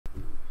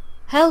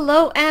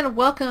Hello and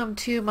welcome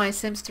to my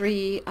Sims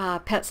 3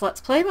 Pets Let's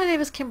Play. My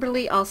name is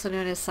Kimberly, also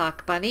known as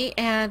SockBunny,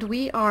 and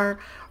we are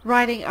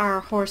riding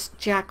our horse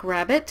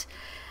Jackrabbit.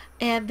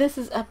 And this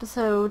is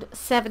episode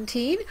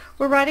 17.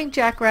 We're riding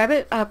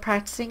Jackrabbit,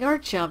 practicing our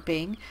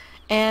jumping.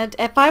 And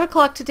at 5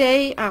 o'clock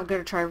today, I'm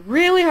going to try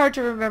really hard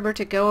to remember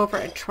to go over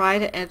and try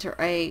to enter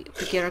a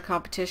beginner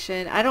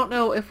competition. I don't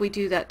know if we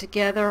do that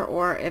together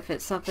or if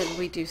it's something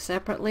we do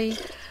separately.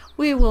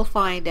 We will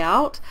find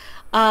out.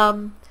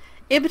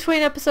 In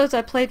between episodes,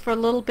 I played for a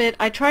little bit.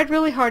 I tried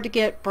really hard to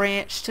get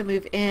Branch to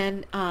move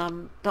in.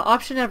 The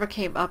option never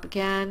came up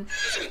again.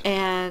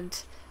 And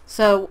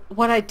so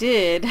what I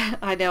did,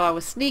 I know I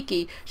was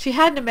sneaky. She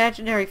had an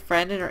imaginary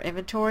friend in her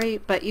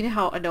inventory, but you know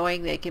how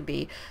annoying they can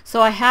be.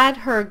 So I had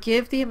her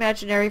give the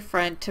imaginary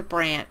friend to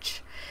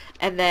Branch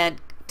and then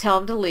tell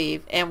him to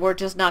leave. And we're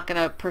just not going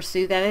to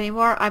pursue that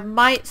anymore. I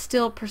might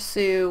still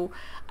pursue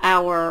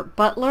our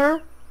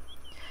butler.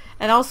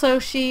 And also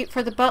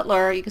for the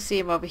butler, you can see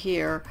him over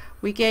here,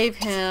 we gave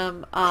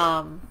him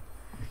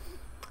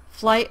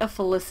Flight of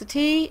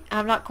Felicity.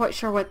 I'm not quite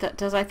sure what that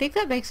does. I think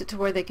that makes it to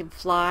where they can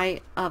fly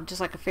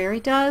just like a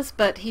fairy does,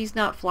 but he's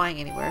not flying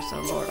anywhere,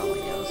 so Lord only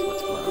knows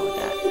what's going on with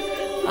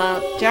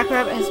that.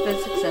 Jackrabbit has been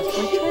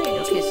successfully trained.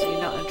 Okay, so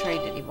you're not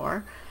untrained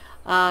anymore.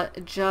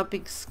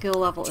 Jumping skill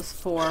level is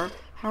 4.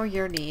 How are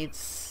your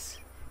needs?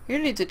 Your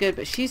needs are good,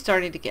 but she's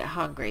starting to get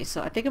hungry,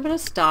 so I think I'm going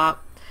to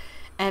stop.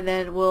 And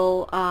then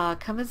we'll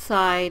come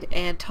inside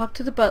and talk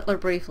to the butler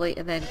briefly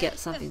and then get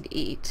something to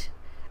eat.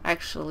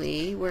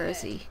 Actually, where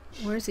is he?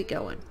 Where is he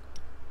going?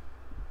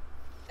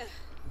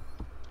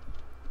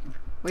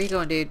 Where you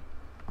going, dude?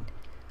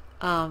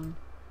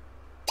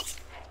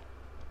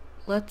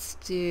 Let's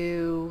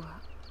do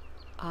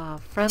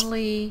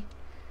friendly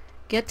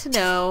get to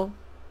know.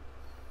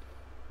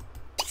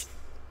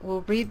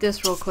 We'll read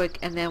this real quick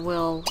and then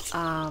we'll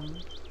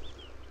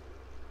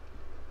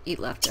eat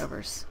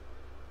leftovers.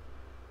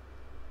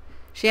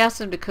 She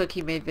asked him to cook.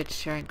 He made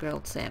vegetarian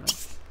grilled salmon.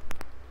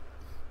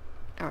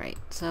 Alright,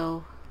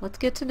 so let's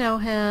get to know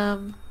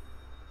him.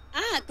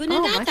 Oh,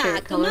 my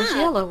favorite color is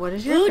yellow. What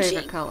is your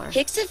favorite color?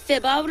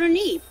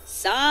 Hixafibawrani,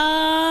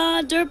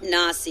 Sa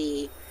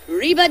Derpnasi,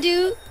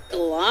 Ribadu,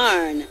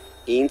 Glarn.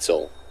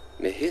 Insel,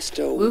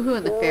 Mehisto. Woohoo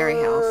in the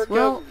fairy house.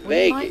 Well,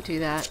 we might do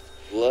that.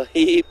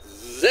 Lahib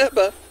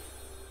Zeba.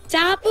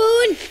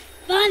 Tapun,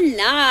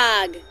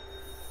 Vanag.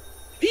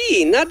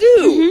 Be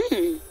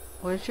Nadu.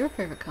 What is your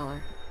favorite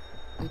color?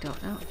 We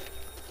don't know.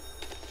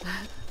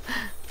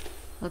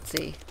 Let's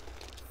see.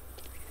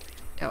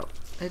 Oh,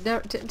 it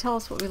didn't tell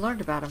us what we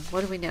learned about him.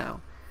 What do we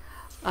know?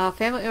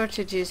 Family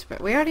orchard juice, but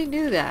we already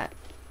knew that.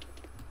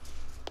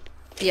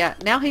 Yeah,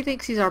 now he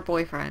thinks he's our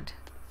boyfriend.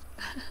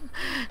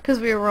 Because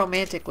we were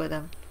romantic with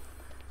him.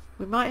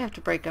 We might have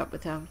to break up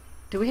with him.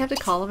 Do we have to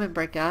call him and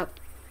break up?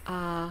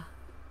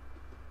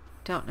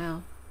 Don't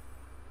know.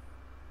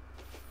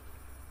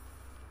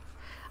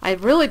 I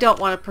really don't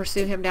want to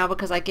pursue him now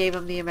because I gave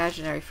him the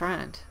imaginary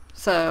friend.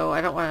 So I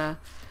don't want to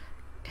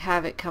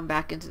have it come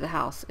back into the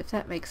house, if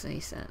that makes any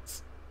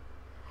sense.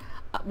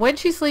 When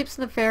she sleeps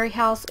in the fairy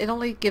house, it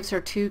only gives her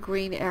 2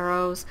 green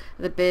arrows.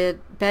 The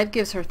bed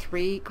gives her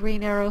 3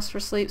 green arrows for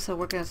sleep, so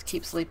we're going to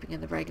keep sleeping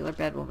in the regular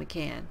bed when we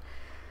can.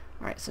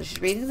 Alright, so she's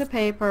reading the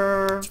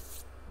paper.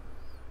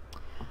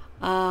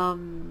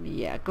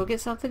 Yeah, go get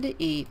something to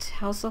eat.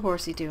 How's the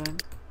horsey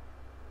doing?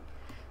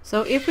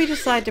 So if we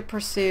decide to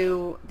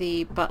pursue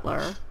the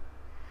butler,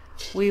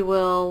 we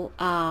will,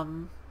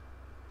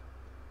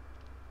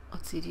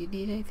 let's see, do you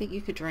need anything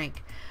you could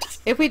drink?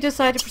 If we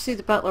decide to pursue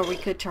the butler, we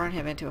could turn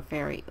him into a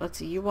fairy. Let's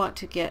see, you want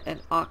to get an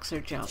ox or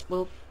jump.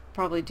 We'll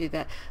probably do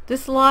that.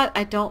 This lot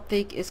I don't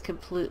think is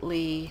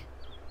completely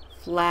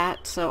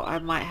flat, so I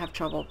might have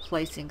trouble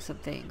placing some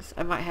things.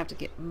 I might have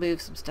to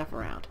move some stuff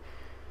around.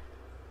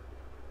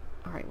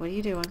 Alright, what are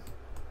you doing?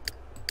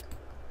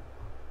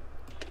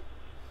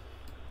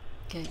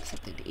 Getting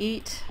something to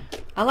eat.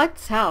 I like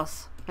this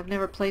house. I've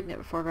never played in it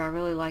before, but I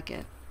really like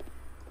it.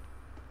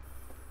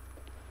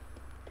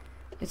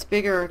 It's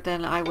bigger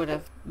than I would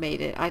have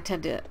made it. I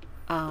tend to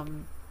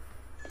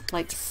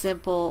like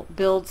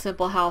build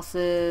simple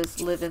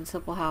houses, live in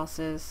simple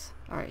houses.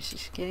 Alright,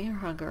 she's getting her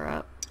hunger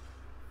up.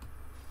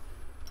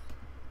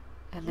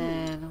 And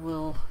then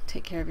we'll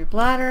take care of your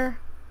bladder.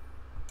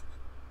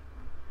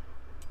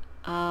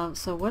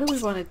 So what do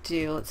we want to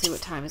do? Let's see, what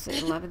time is it?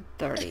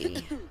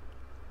 11:30.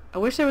 I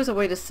wish there was a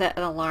way to set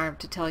an alarm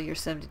to tell your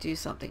sim to do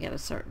something at a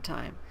certain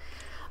time.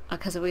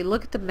 Because if we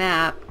look at the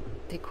map,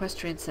 the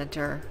equestrian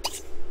center,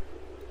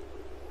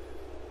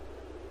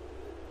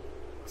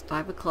 it's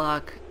 5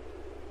 o'clock.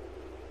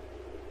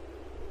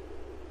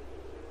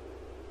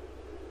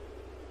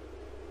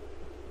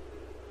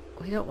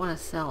 We don't want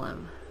to sell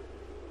him.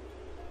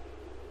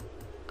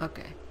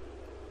 Okay.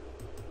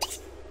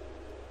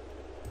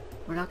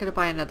 We're not going to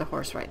buy another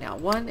horse right now.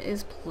 1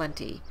 is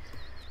plenty.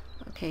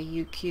 Okay,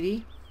 you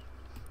cutie.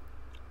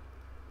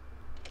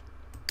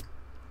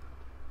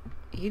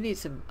 You need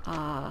some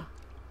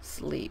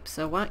sleep,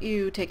 so why don't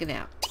you take a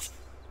nap?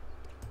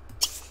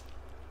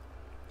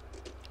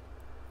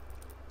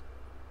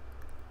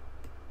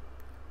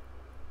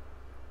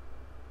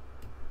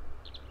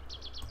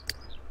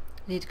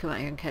 I need to come out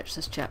here and catch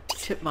this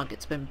chipmunk.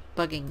 It's been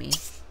bugging me.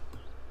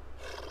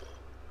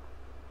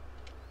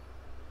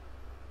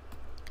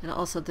 And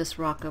also this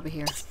rock over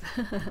here.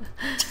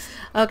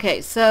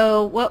 Okay,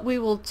 so what we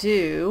will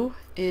do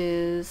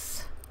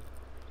is...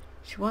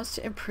 She wants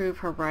to improve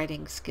her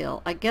writing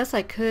skill. I guess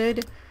I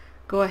could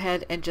go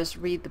ahead and just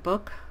read the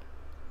book.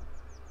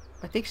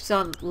 I think she's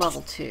on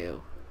level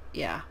 2.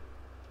 Yeah.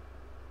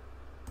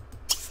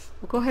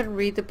 We'll go ahead and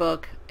read the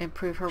book,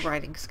 improve her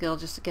writing skill,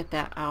 just to get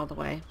that out of the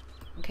way.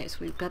 Okay, so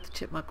we've got the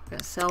chipmunk. We're going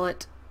to sell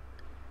it.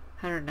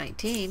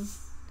 119.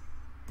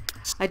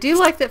 I do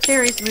like that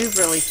fairies move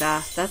really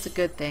fast. That's a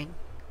good thing.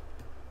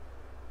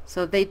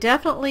 So they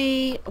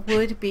definitely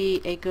would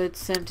be a good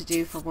sim to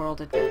do for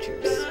world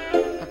adventures.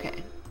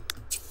 Okay.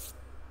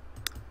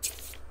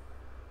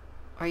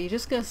 Are you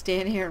just going to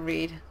stand here and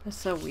read? That's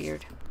so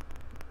weird.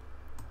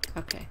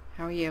 Okay,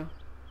 how are you?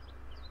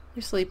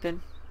 You're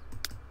sleeping.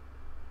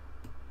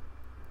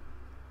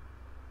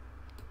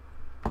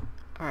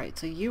 Alright,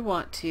 so you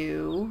want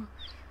to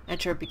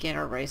enter a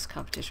beginner race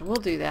competition. We'll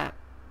do that.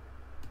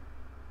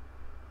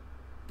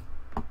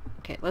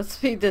 Okay, let's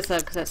speed this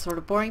up because that's sort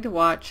of boring to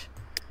watch.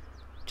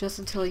 Just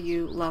until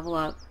you level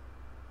up.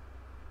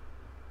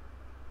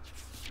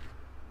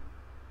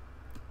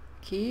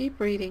 Keep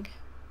reading.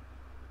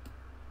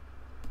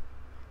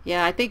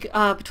 Yeah, I think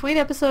between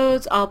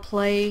episodes I'll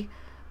play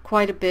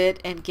quite a bit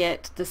and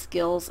get the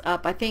skills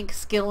up. I think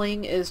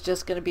skilling is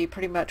just going to be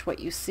pretty much what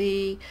you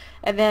see.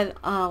 And then,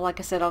 like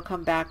I said, I'll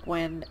come back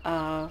when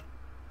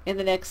in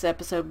the next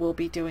episode we'll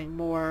be doing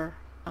more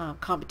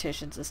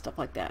competitions and stuff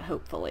like that,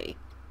 hopefully.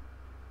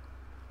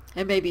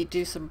 And maybe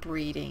do some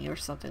breeding or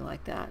something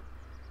like that.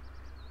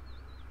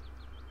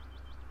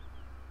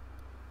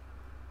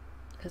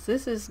 Because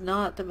this is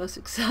not the most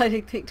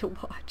exciting thing to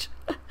watch.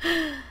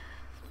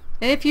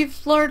 And if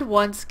you've learned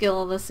one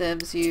skill in The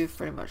Sims, you've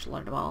pretty much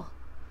learned them all.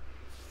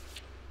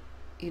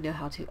 You know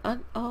how to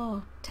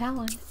oh,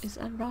 Talon is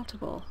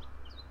unroutable.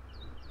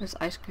 There's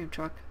ice cream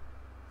truck.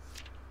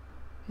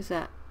 Who's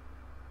that?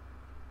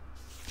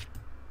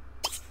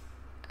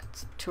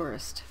 That's a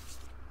tourist.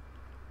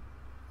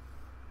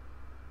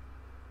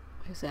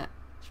 Who's that?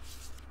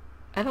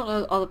 I don't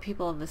know all the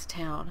people in this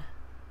town.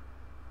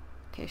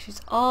 Okay, she's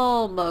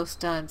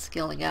almost done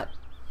skilling up.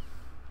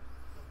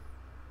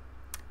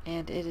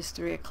 And it is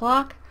 3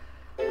 o'clock.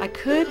 I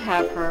could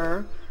have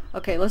her...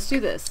 Okay, let's do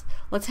this.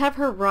 Let's have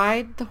her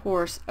ride the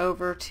horse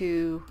over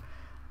to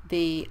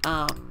the...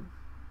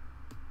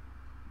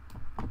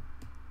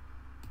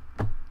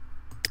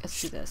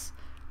 Let's do this.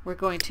 We're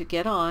going to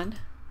get on.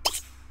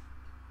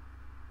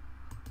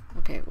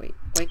 Okay, wait.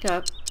 Wake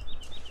up.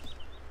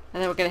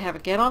 And then we're going to have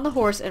her get on the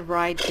horse and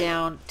ride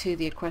down to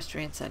the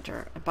equestrian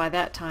center. And by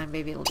that time,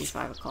 maybe it'll be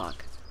 5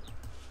 o'clock.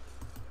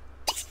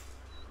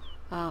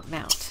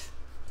 Mount.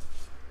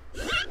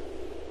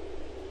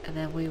 And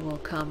then we will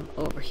come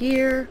over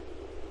here.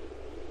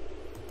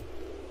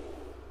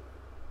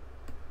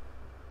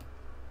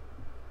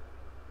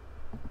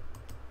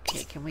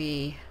 Okay, can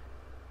we...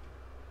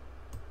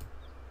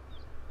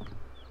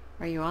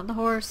 Are you on the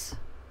horse?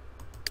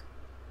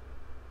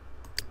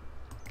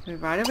 Can we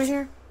ride over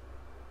here?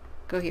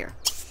 Go here.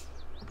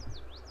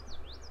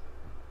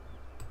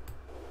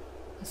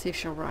 Let's see if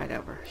she'll ride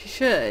over. She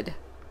should.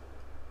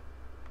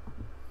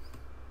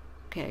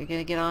 Okay, you're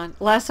gonna get on.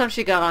 Last time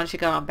she got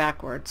on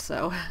backwards,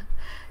 so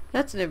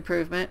that's an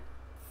improvement.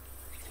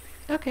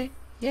 Okay,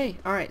 yay.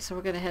 Alright, so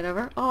we're gonna head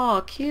over.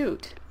 Oh,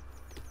 cute.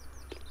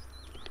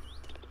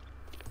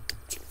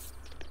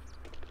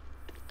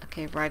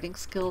 Okay, riding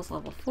skills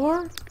level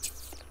 4.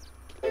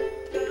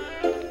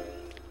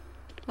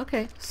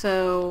 Okay,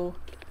 so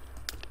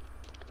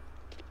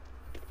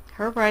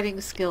her riding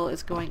skill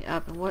is going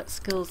up. And what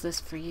skill is this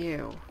for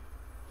you?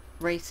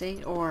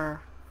 Racing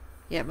or...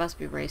 Yeah, it must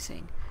be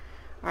racing.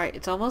 Alright,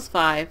 it's almost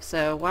 5,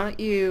 so why don't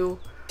you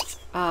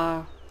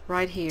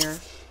ride here.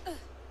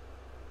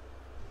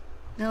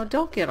 No,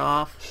 don't get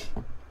off.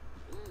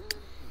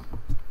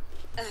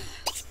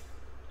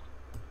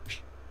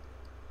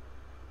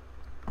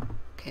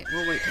 Okay,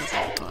 we'll wait till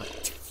 5 o'clock.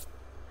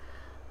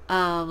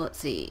 Let's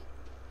see.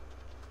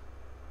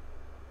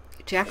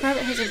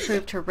 Jackrabbit has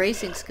improved her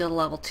racing skill to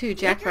level 2.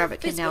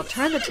 Jackrabbit can now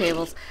turn the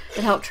tables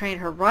and help train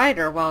her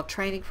rider while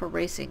training for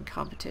racing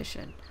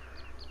competition.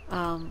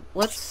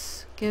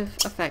 Let's give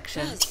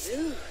affection.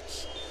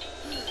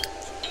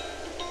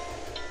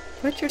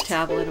 Put your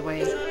tablet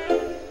away.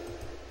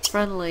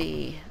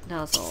 Friendly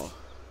nuzzle.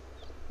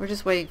 We're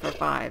just waiting for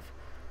 5.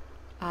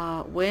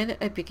 Win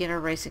a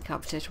beginner racing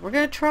competition. We're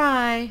gonna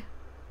try.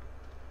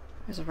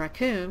 There's a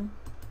raccoon.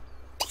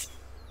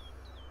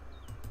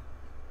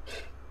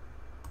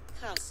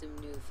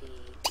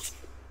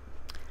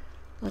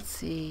 Let's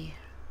see.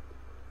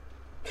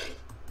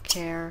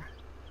 Care.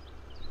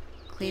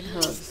 Clean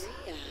hooves.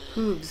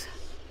 Hooves.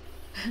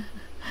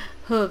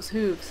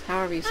 Hooves.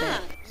 However you say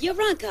it.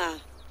 Yaranka.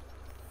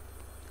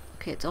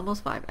 Okay, it's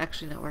almost 5.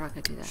 Actually, no, we're not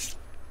going to do that.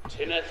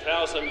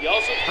 10,000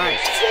 Yosef. Alright.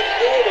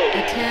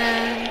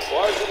 Attend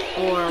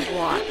or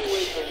watch.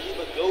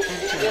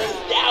 Enter.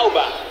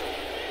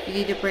 You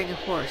need to bring a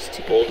horse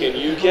to Vulcan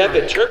compete. UCAP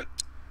and Turkey.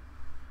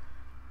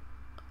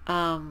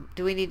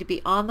 Do we need to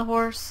be on the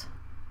horse?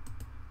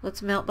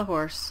 Let's mount the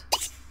horse.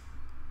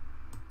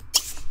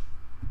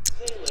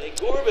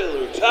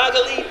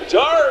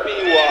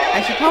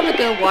 I should probably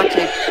go watch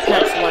a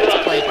Pets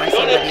Let's Play by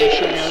somebody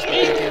who knows what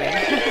they're doing.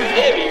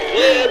 Heavy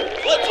flip,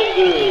 flitzel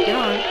Get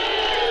on.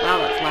 Wow,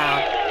 that's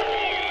loud.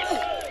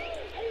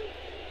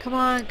 Come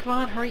on,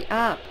 hurry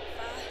up.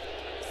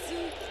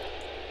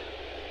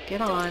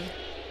 Get on.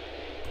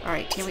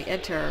 Alright, can we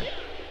enter?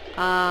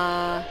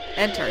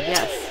 Enter,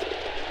 yes.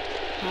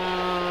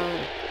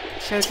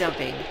 Show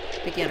jumping.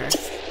 Beginner.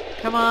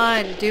 Come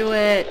on, do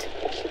it.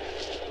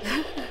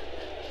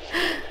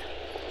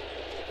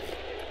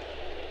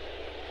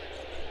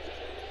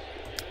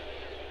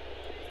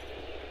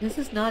 This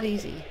is not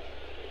easy.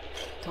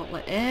 Don't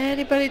let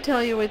anybody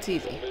tell you it's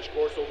easy.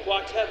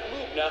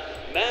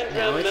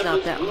 No, it's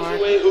not that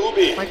hard.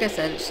 Like I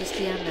said, it's just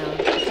the unknown.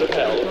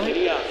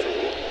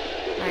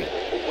 Alright,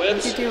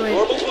 you can do it.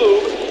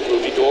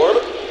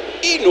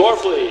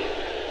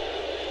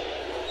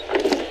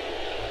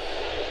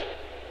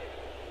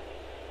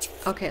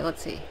 Okay,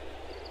 let's see.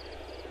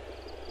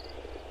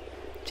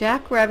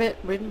 Jack Rabbit,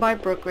 ridden by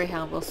Brook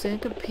Greyhound, will soon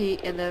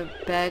compete in the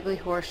Bagley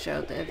Horse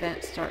Show. The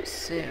event starts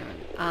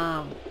soon.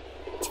 Full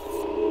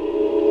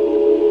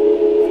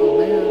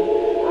moon.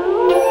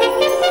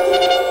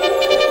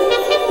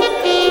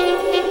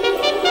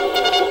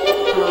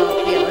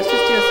 Yeah, let's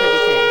just do a steady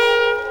pace.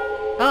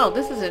 Oh,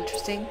 this is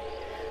interesting.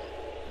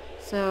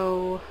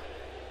 So,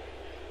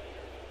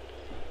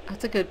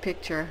 that's a good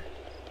picture.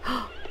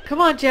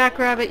 Come on, Jack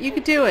Rabbit, you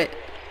can do it.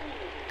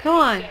 Come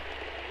on.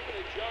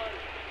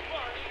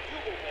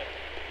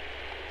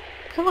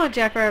 Come on,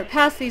 Jack Rabbit,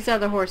 pass these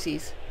other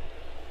horsies.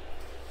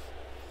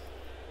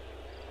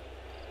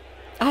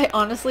 I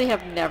honestly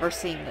have never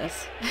seen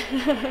this.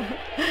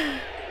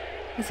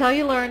 That's how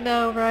you learn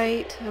though,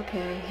 right?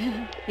 Okay.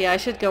 Yeah, I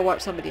should go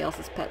watch somebody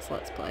else's Pets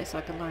Let's Play so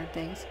I can learn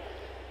things.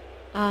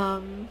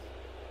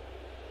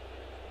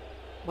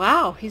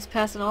 Wow, he's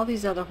passing all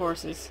these other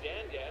horses.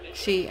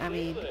 I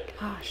mean,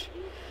 gosh.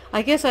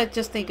 I guess I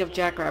just think of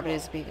Jack Rabbit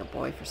as being a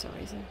boy for some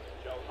reason.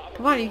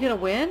 Come on, are you gonna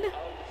win?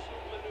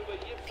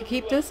 If you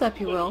keep this up,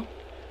 you will.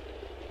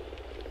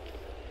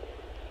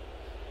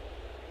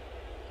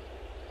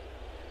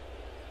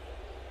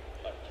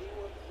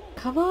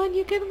 Come on,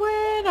 you can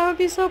win! I would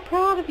be so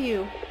proud of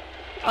you.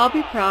 I'll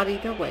be proud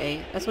either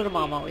way. That's what a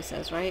mom always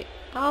says, right?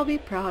 I'll be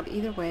proud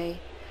either way.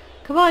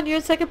 Come on, you're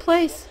in second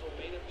place.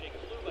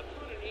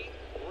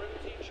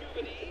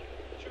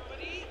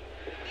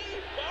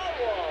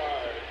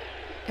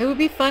 It would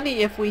be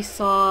funny if we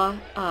saw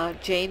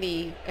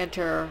Janie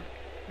enter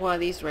one of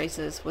these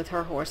races with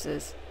her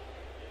horses.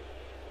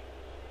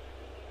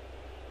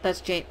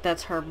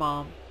 That's her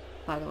mom,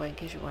 by the way, in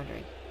case you're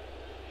wondering.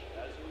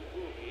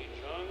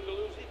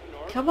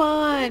 Come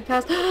on,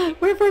 pass.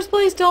 We're in first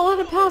place. Don't let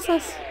him pass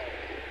us.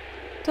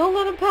 Don't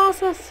let him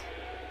pass us.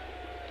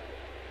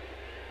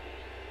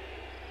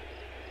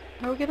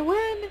 Are we gonna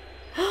win?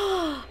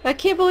 I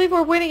can't believe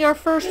we're winning our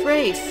first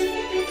race.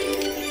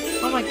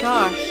 Oh my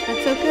gosh,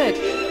 that's so good.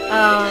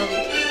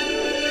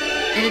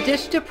 In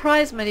addition to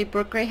prize money,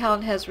 Brook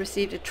Greyhound has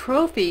received a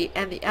trophy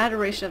and the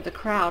adoration of the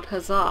crowd.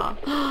 Huzzah.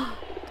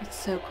 That's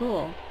so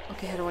cool.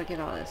 Okay, how do I get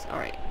all this?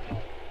 Alright.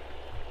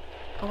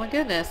 Oh my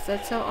goodness,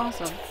 that's so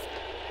awesome.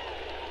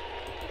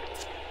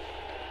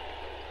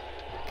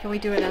 Can we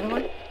do another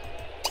one?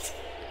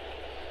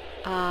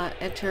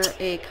 Enter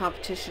a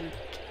competition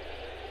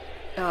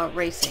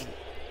racing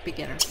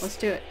beginner. Let's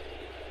do it.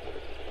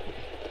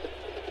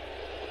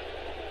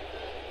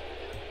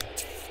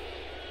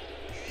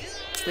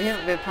 We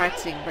haven't been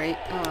practicing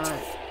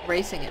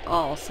racing at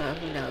all, so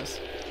who knows.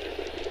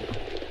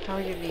 How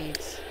are your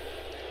needs?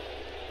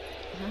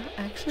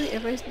 Actually,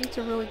 everybody's needs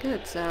are really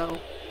good, so...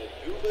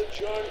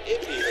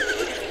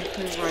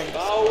 Including riding.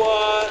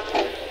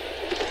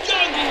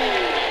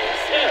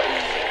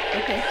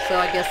 Okay, so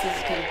I guess this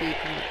is going to be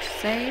pretty much the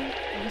same,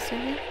 I'm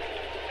assuming.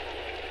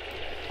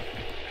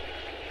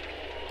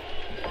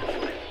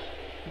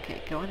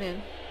 Okay, going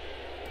in.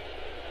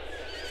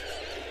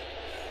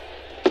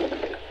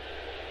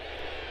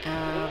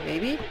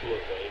 Maybe?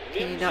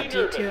 Can you not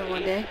do two in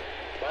one day?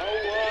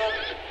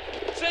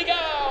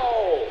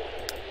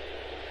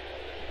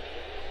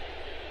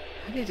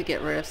 I need to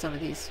get rid of some of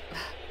these.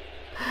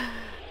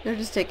 They're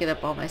just taking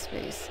up all my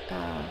space.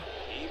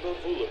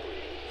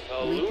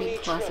 Leaping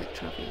Classic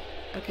Trophy.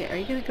 Okay, are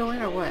you gonna go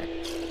in or what?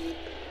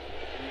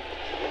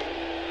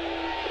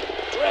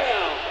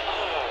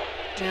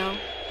 No?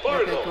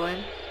 You're gonna go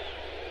in?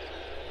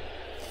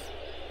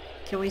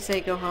 Can we say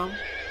go home?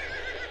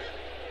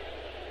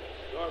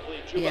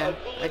 Yeah,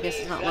 I guess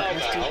it's not letting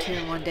us do two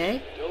in one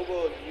day.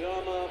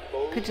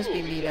 Could just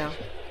be me though.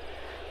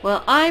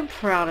 Well, I'm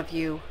proud of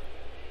you.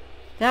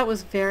 That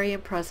was very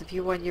impressive.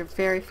 You won your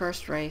very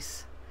first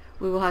race.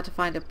 We will have to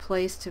find a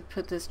place to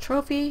put this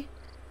trophy.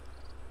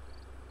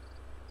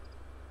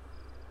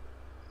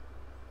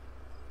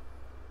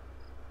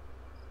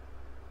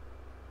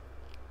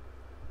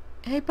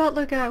 Hey,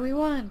 butler guy, we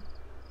won.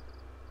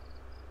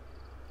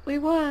 We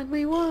won!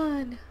 We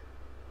won!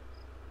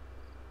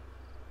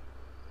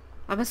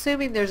 I'm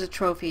assuming there's a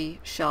trophy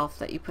shelf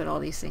that you put all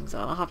these things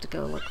on. I'll have to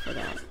go look for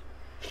that.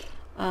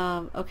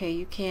 Okay,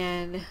 you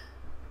can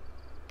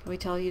we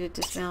tell you to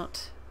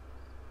dismount?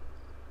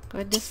 Go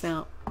ahead and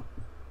dismount.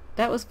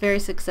 That was very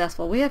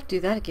successful. We have to do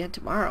that again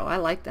tomorrow. I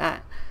like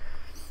that.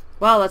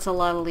 Wow, that's a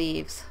lot of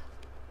leaves.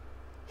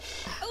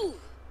 Oh.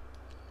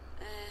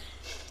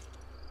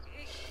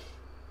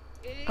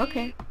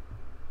 Okay.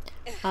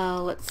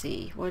 Let's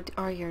see. What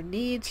are your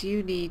needs?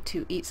 You need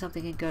to eat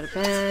something and go to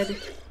bed.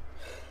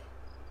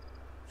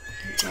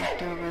 Eat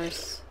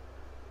leftovers.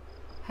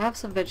 Have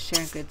some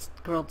vegetarian goods,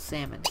 grilled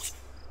salmon.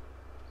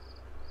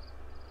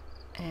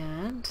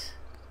 And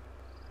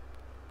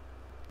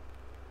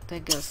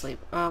then go to sleep.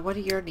 What are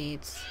your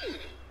needs?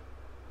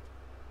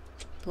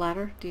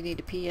 Bladder? Do you need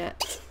to pee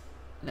yet?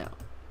 No.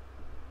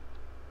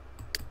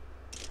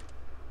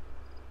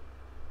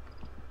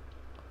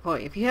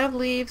 Boy, if you have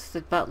leaves,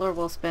 the butler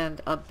will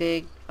spend a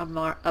big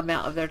amount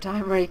of their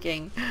time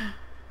raking.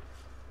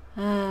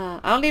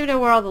 I don't even know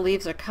where all the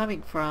leaves are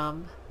coming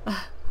from.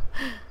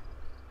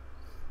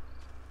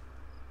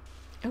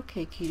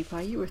 Okay, cutie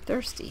pie, you were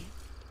thirsty.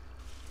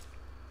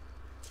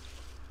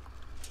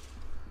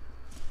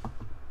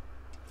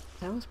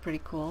 That was pretty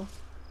cool.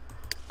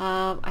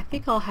 I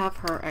think I'll have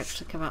her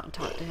actually come out and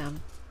talk to him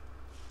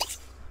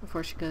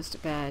before she goes to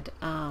bed.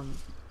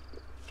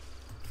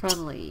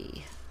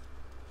 Friendly.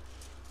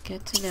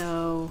 Get to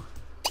know.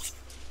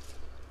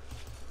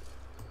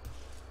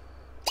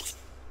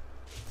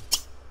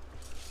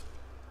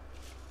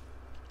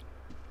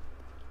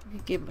 You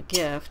could give him a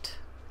gift.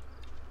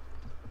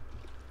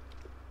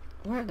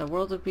 Where in the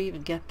world did we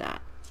even get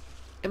that?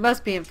 It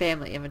must be in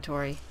family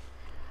inventory.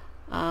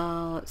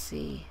 Let's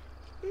see.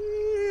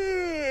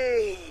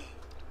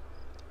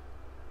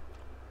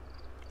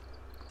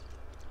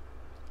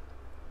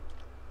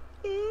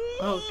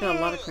 Oh, it's got a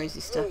lot of crazy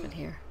stuff in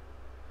here.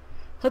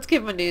 Let's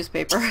give him a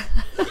newspaper.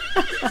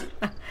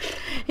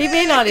 He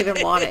may not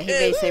even want it. He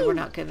may say we're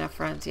not good enough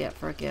friends yet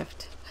for a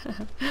gift.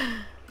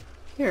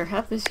 Here,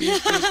 have this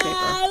used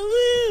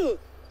newspaper.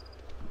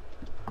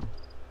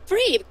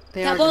 Free.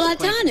 They are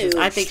just acquaintances.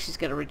 I think she's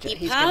gonna reject.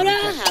 He's gonna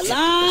reject it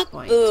at this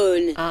point.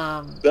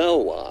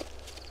 Belwap.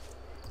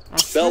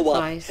 That's Belwap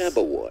advice.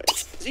 Tebawoy.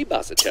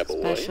 Zibasa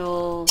Tebawoy.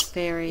 Special,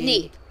 fairy,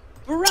 Neat.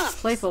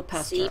 playful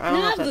pester. I don't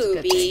know if that's a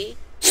good thing.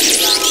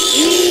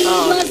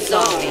 Oh, Oh, it's a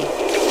zombie.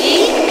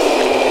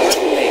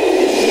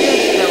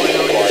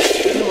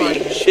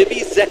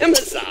 Chibi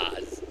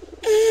Zamazaz.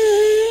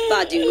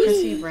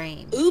 Chrissy Badus.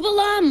 Rain.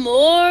 Ubala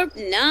Mor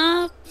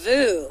Na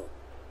Vu.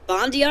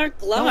 Bondiar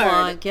Go on,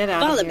 Glard. get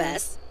out of here.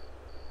 Balabes.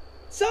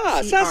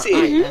 Sa, Sassy.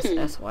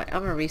 C-R-I-S-S-Y.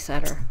 I'm gonna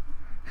reset her.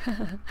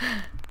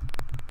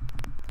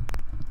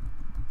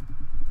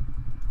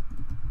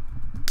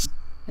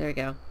 There we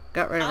go.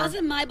 Got rid of her.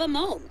 Azamaiba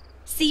Mom.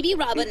 Sibi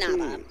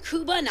Rabanaba.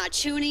 Kuba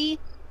Nachuni.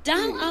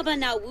 Dal Aba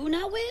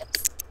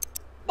Nawunawit.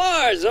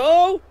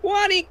 Barzo.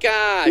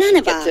 Wanika.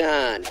 Nanaba.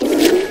 Shikatan.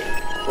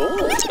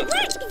 Oh.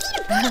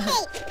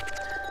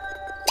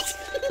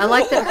 I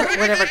like that her,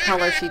 whatever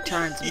color she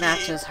turns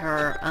matches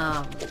her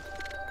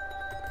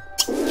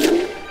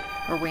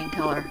wing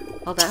color.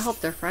 Oh, that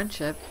helped their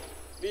friendship.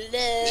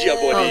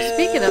 Oh,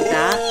 speaking of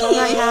that, don't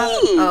I have...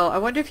 Oh, I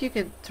wonder if you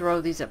could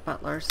throw these at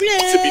butlers. The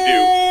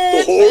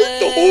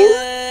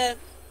whore.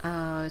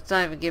 Oh, it's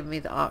not even giving me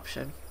the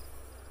option.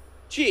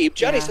 Jeep,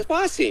 Johnny Yeah.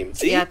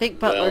 Sapasim. Yeah, I think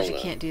butlers you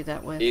can't do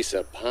that with.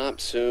 Isa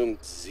Popsum,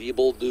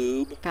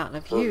 Zeebeldoob, Fountain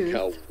of Youth.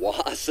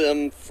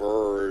 Kawasam,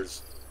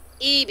 Furs.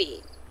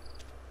 Ebi.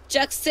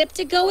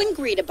 Juxiptigo and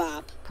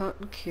Greetabop.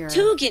 Potent Cure.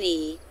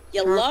 Tugani.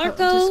 Potent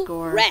to Yalarko.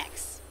 score.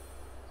 Rex.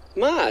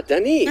 Ma,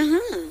 Dani.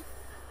 Uh-huh.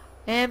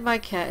 And my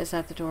cat is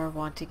at the door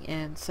wanting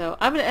in. So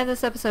I'm going to end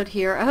this episode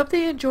here. I hope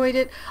they enjoyed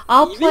it.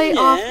 I'll play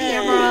off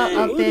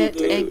camera a bit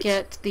and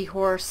get the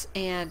horse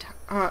and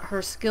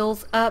her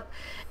skills up.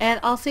 And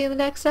I'll see you in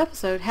the next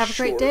episode. Have a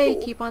great day.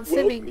 Keep on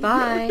simming.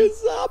 Bye.